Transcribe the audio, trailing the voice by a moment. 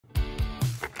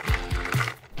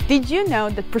Did you know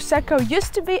that Prosecco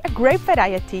used to be a grape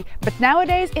variety, but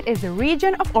nowadays it is a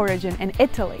region of origin in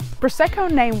Italy? Prosecco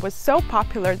name was so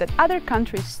popular that other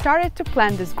countries started to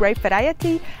plant this grape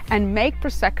variety and make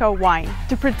Prosecco wine.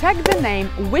 To protect the name,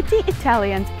 witty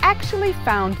Italians actually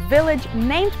found village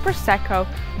named Prosecco,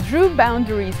 drew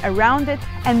boundaries around it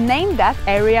and named that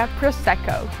area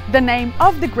Prosecco. The name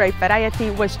of the grape variety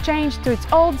was changed to its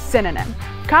old synonym.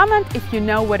 Comment if you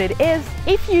know what it is.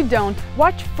 If you don't,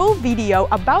 watch full video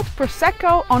about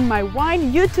Prosecco on my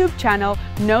wine YouTube channel,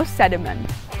 No Sediment.